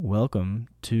Welcome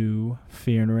to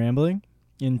Fear and Rambling.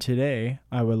 And today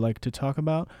I would like to talk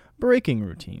about breaking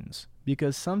routines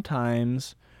because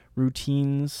sometimes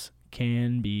routines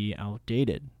can be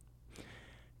outdated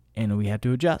and we have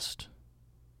to adjust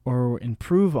or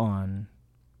improve on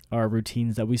our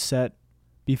routines that we set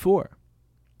before.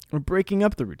 Or breaking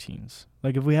up the routines.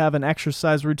 Like if we have an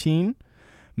exercise routine,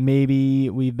 maybe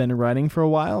we've been running for a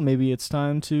while, maybe it's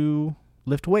time to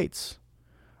lift weights.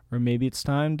 Or maybe it's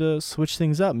time to switch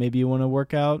things up. Maybe you want to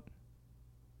work out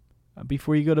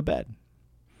before you go to bed.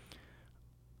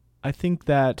 I think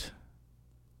that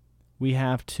we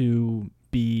have to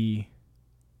be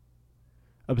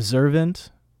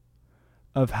observant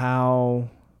of how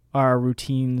our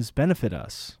routines benefit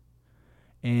us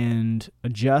and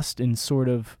adjust in sort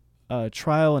of a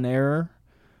trial and error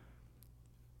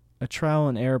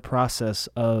process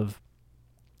of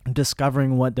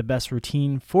discovering what the best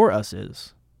routine for us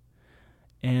is.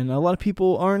 And a lot of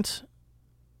people aren't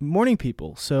morning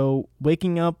people, so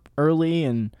waking up early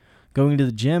and going to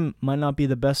the gym might not be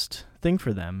the best thing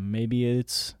for them. Maybe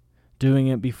it's doing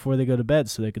it before they go to bed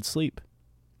so they could sleep.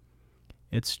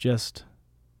 It's just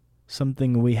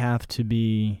something we have to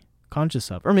be conscious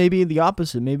of. Or maybe the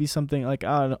opposite, maybe something like,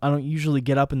 I don't usually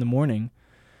get up in the morning,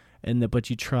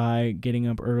 but you try getting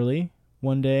up early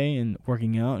one day and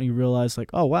working out, and you realize like,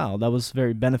 oh wow, that was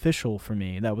very beneficial for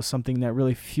me. That was something that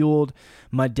really fueled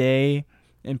my day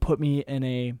and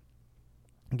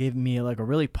gave me like a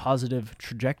really positive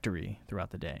trajectory throughout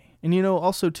the day. And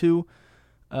also too,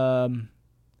 we're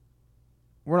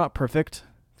not perfect.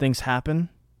 Things happen.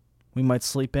 We might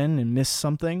sleep in and miss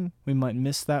something. We might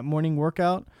miss that morning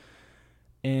workout.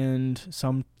 And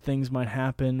some things might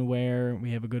happen where we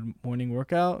have a good morning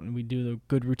workout and we do the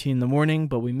good routine in the morning,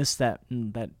 but we miss that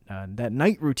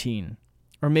night routine.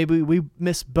 Or maybe we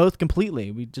miss both completely.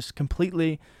 We just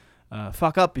completely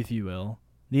fuck up, if you will,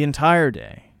 the entire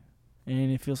day.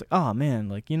 And it feels like, oh man,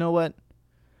 like, you know what?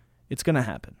 It's going to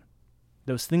happen.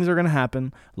 Those things are going to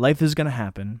happen. Life is going to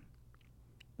happen.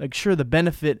 Like, sure, the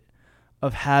benefit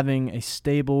of having a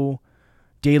stable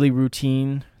daily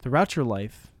routine throughout your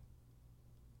life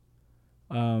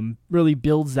really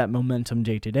builds that momentum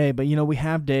day to day. But, we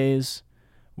have days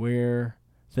where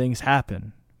things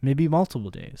happen, maybe multiple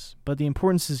days. But the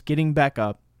importance is getting back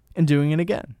up and doing it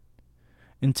again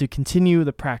and to continue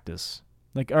the practice.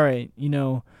 Like, all right,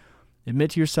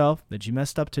 admit to yourself that you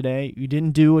messed up today. You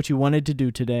didn't do what you wanted to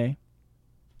do today.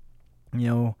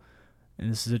 And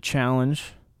this is a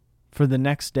challenge for the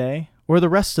next day or the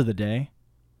rest of the day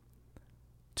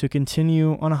to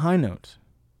continue on a high note,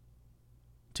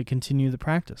 to continue the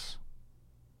practice.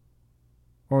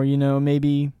 Or,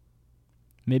 maybe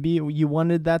you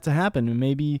wanted that to happen, and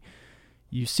maybe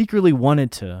you secretly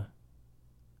wanted to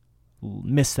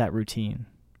miss that routine.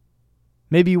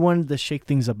 Maybe you wanted to shake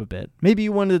things up a bit. Maybe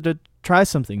you wanted to try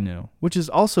something new, which is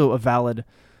also a valid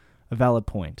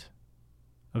point,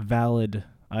 a valid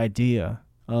idea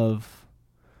of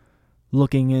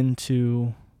looking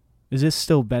into, is this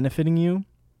still benefiting you?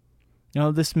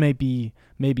 This may be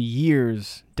maybe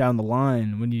years down the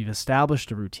line when you've established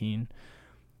a routine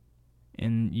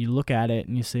and you look at it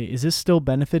and you say, is this still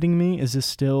benefiting me? Is this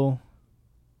still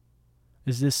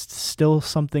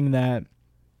something that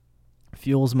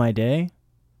fuels my day?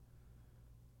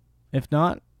 If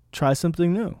not, try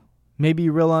something new. Maybe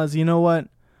you realize,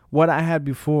 what I had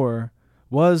before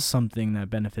was something that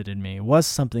benefited me, was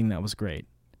something that was great,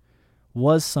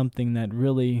 was something that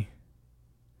really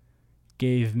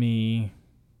gave me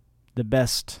the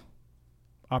best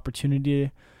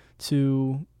opportunity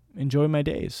to enjoy my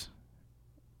days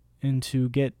and to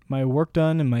get my work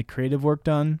done and my creative work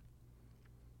done,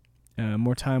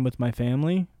 more time with my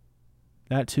family,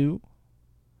 that too.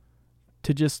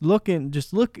 To just look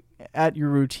at your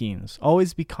routines.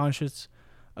 Always be conscious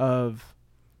of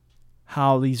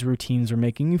how these routines are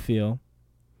making you feel,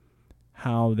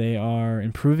 how they are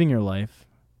improving your life,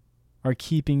 are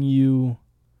keeping you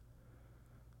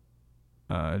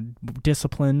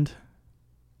disciplined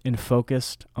and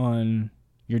focused on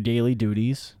your daily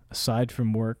duties, aside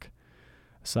from work,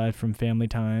 aside from family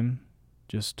time,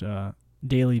 just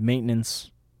daily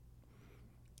maintenance,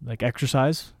 like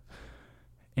exercise.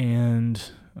 And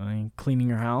cleaning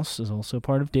your house is also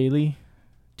part of daily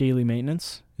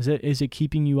maintenance. Is it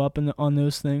keeping you up on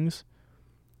those things?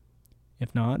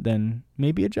 If not, then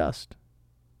maybe adjust.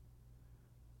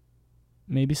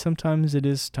 Maybe sometimes it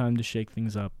is time to shake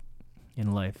things up in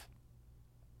life.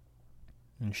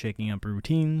 And shaking up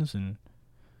routines and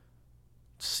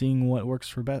seeing what works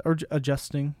for best, or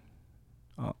adjusting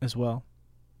as well.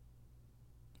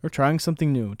 Or trying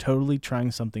something new, totally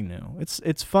trying something new.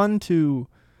 It's fun to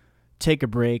take a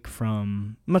break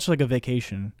from, much like a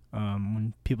vacation.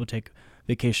 When people take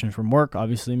vacation from work,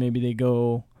 obviously maybe they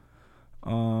go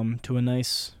to a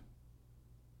nice,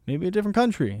 maybe a different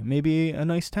country, maybe a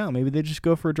nice town, maybe they just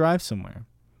go for a drive somewhere.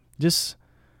 Just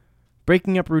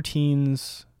breaking up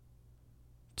routines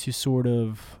to sort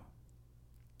of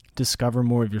discover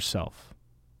more of yourself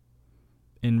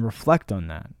and reflect on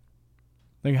that.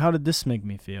 Like, how did this make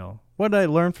me feel? What did I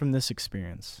learn from this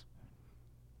experience?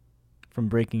 From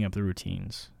breaking up the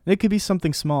routines. It could be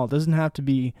something small. It doesn't have to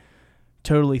be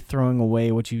totally throwing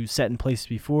away what you set in place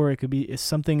before. It could be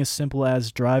something as simple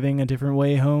as driving a different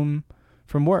way home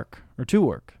from work or to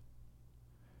work.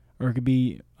 Or it could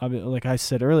be, like I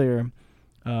said earlier,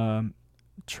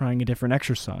 trying a different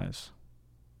exercise.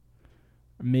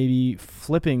 Maybe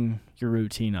flipping your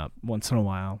routine up once in a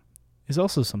while is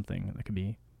also something that could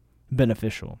be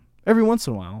beneficial. Every once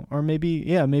in a while. Or maybe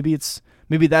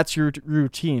that's your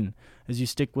routine, as you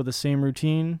stick with the same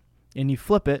routine and you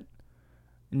flip it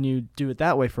and you do it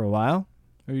that way for a while,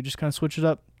 or you just kind of switch it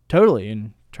up totally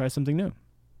and try something new.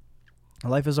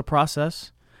 Life is a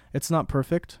process. It's not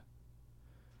perfect.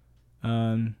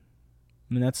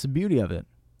 That's the beauty of it.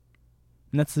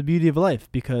 And that's the beauty of life,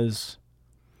 because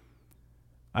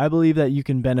I believe that you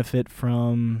can benefit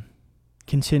from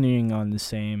continuing on the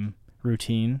same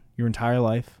routine your entire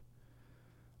life.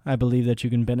 I believe that you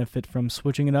can benefit from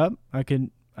switching it up.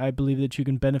 I believe that you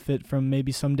can benefit from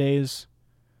maybe some days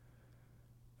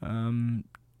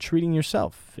treating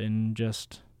yourself and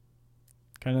just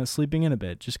kind of sleeping in a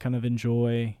bit. Just kind of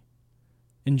enjoy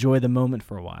the moment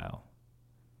for a while.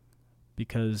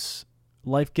 Because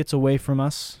life gets away from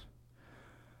us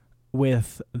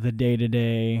with the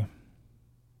day-to-day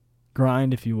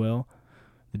grind, if you will.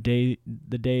 The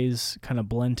days kind of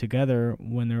blend together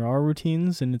when there are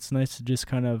routines, and it's nice to just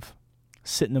kind of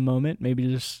sit in the moment. Maybe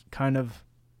just kind of,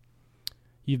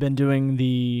 you've been doing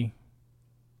the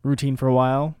routine for a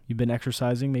while. You've been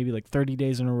exercising maybe like 30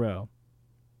 days in a row.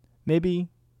 Maybe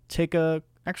take a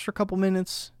extra couple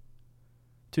minutes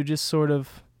to just sort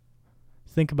of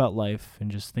think about life and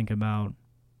just think about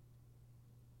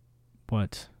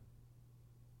what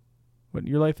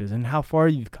your life is and how far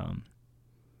you've come.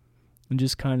 And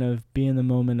just kind of be in the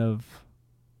moment of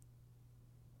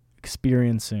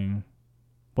experiencing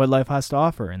what life has to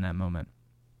offer in that moment.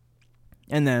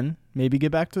 And then maybe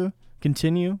get back to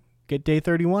continue, get day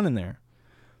 31 in there.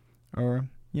 Or,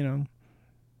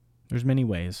 there's many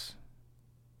ways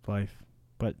of life.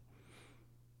 But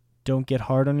don't get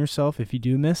hard on yourself if you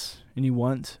do miss and you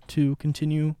want to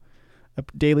continue a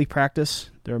daily practice.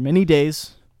 There are many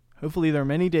days, hopefully there are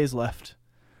many days left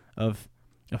of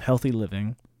healthy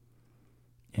living.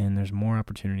 And there's more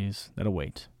opportunities that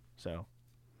await. So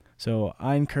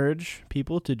I encourage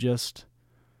people to just,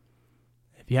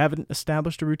 if you haven't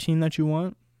established a routine that you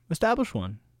want, establish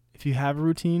one. If you have a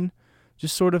routine,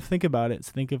 just sort of think about it.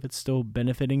 Think if it's still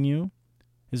benefiting you.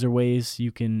 Is there ways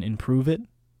you can improve it?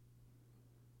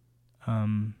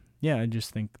 I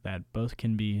just think that both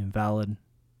can be valid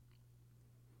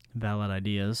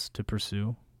ideas to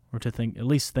pursue or to at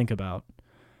least think about.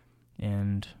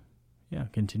 And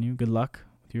continue. Good luck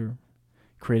your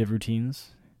creative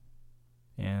routines,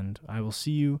 and I will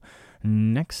see you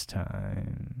next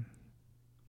time.